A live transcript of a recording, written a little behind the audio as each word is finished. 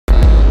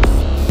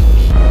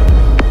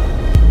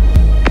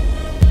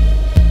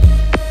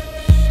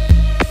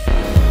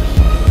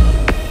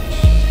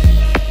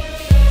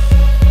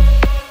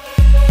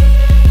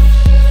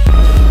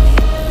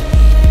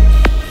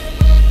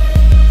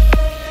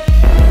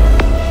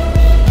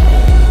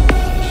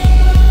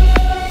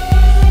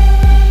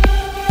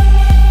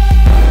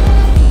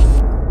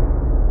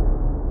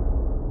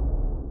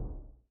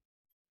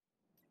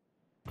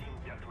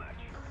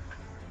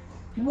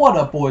What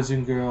up, boys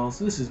and girls?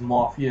 This is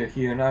Mafia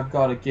here, and I've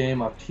got a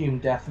game of Team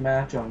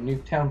Deathmatch on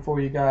Nuketown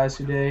for you guys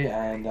today.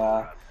 And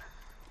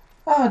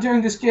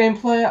during this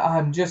gameplay,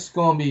 I'm just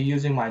going to be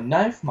using my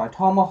knife, my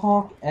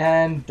tomahawk,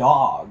 and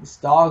dogs.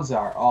 Dogs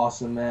are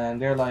awesome, man.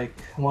 They're like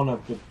one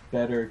of the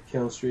better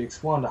kill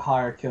streaks, one of the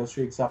higher kill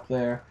streaks up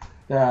there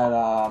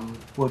that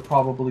would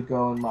probably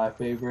go in my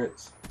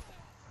favorites.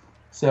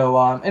 So,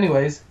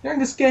 anyways, during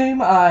this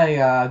game,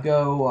 I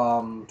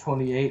go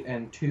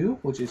 28-2,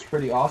 which is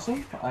pretty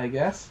awesome, I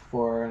guess,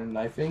 for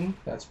knifing.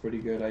 That's pretty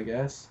good, I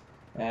guess.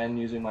 And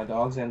using my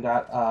dogs, and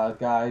that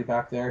guy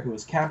back there who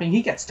is camping,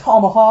 he gets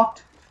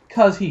tomahawked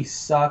because he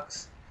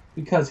sucks,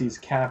 because he's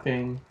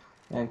camping.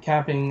 And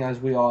camping, as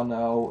we all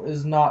know,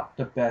 is not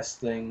the best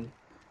thing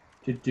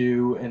to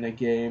do in a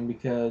game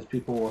because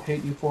people will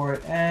hate you for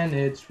it, and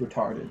it's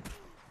retarded.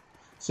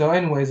 So,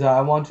 anyways,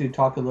 I want to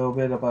talk a little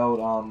bit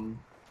about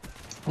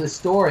the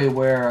story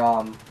where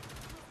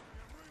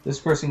this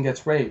person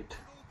gets raped,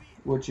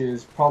 which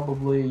is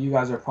probably, you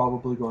guys are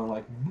probably going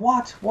like,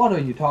 what are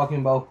you talking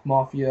about,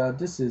 Mafia?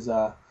 This is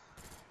why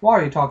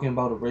are you talking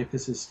about a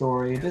rapist's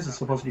story? This is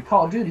supposed to be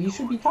Call of Duty. You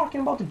should be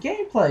talking about the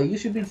gameplay. You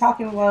should be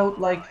talking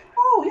about like,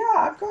 oh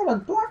yeah, I've got a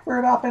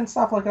Blackbird up and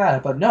stuff like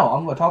that. But no,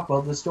 I'm going to talk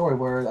about this story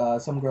where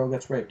some girl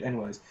gets raped.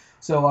 Anyways,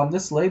 so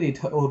this lady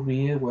told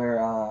me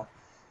where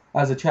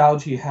as a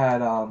child she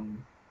had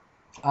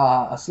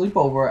a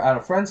sleepover at a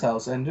friend's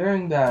house, and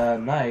during the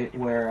night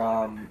where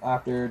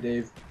after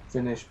they've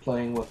finished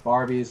playing with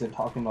Barbies and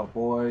talking about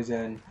boys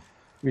and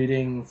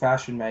reading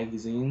fashion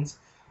magazines,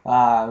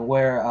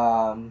 where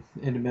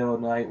in the middle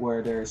of the night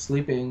where they're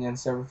sleeping and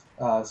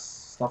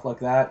stuff like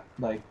that,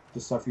 like the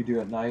stuff you do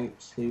at night,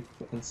 sleep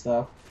and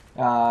stuff,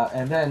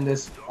 and then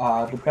this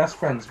the best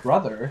friend's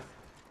brother,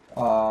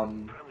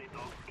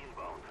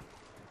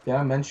 did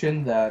I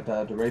mention that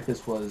the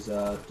rapist was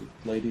the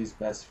lady's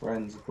best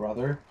friend's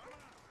brother?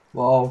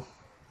 Well,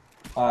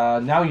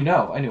 now you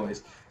know.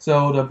 Anyways,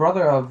 so the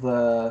brother of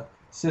the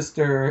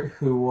sister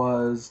who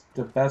was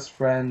the best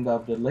friend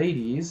of the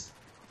ladies,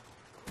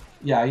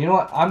 yeah, you know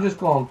what? I'm just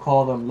going to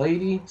call them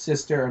lady,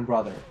 sister, and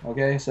brother,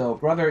 okay? So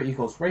brother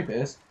equals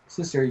rapist,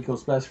 sister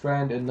equals best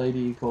friend, and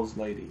lady equals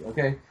lady,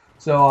 okay?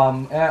 So,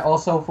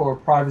 also for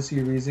privacy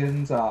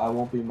reasons, I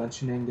won't be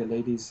mentioning the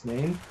lady's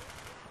name.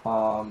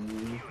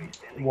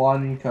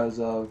 One, because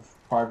of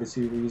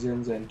privacy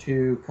reasons, and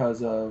two,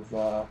 because of,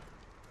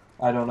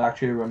 I don't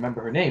actually remember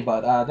her name,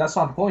 but that's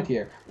not the point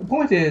here. The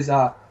point is,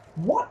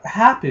 what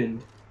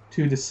happened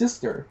to the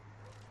sister?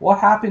 What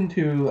happened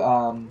to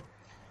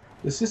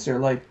the sister?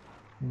 Like,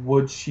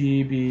 would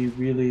she be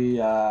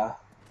really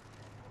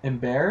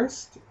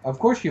embarrassed? Of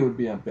course she would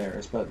be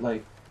embarrassed, but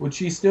like, would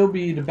she still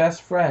be the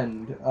best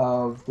friend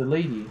of the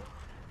lady?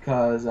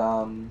 Because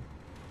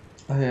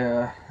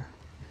her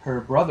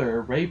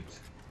brother raped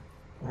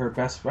her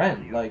best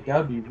friend. Like, that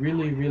would be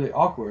really, really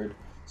awkward.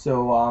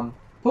 So,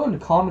 put in the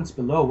comments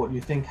below what you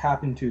think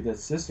happened to the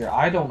sister.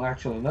 I don't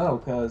actually know,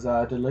 because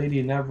the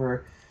lady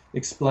never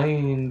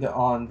explained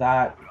on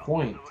that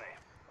point.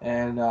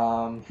 And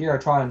here I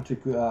try to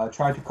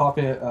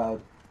copy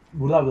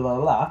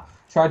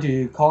try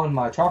to call in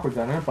my chopper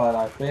gunner, but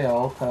I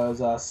fail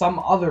because some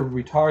other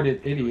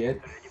retarded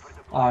idiot.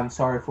 I'm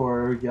sorry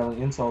for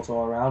yelling insults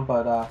all around,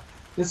 but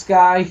this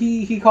guy,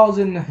 he calls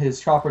in his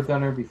chopper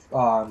gunner,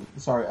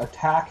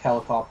 attack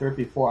helicopter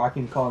before I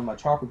can call in my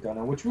chopper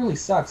gunner, which really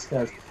sucks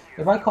because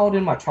if I called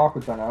in my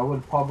chopper gunner, I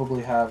would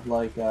probably have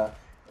like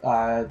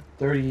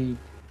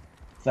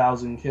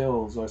 30,000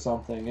 kills or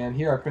something. And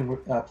here I can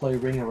play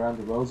Ring Around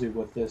the Rosie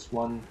with this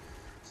one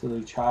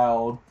silly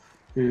child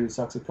who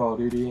sucks at Call of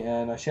Duty,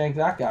 and I shanked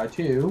that guy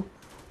too.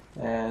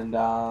 And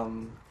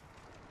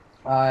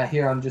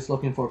here I'm just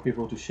looking for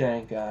people to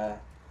shank. I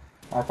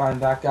find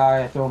that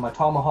guy, I throw my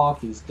tomahawk,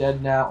 he's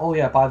dead now. Oh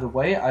yeah, by the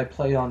way, I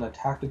play on a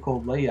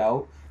tactical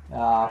layout.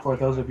 For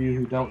those of you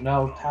who don't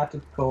know,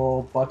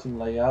 tactical button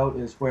layout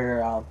is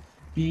where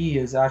B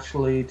is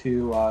actually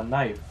to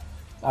knife,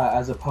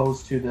 as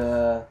opposed to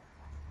the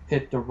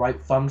hit the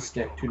right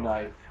thumbstick to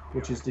knife,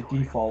 which is the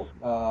default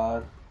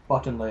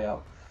button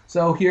layout.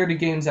 So here the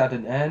game's at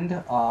an end.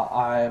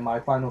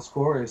 My final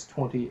score is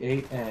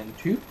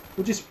 28-2,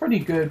 which is pretty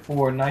good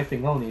for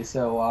knifing only.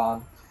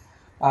 So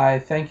I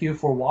thank you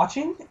for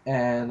watching,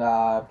 and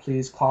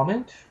please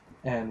comment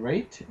and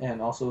rate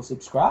and also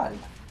subscribe.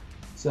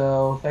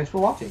 So thanks for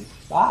watching.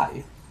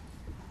 Bye.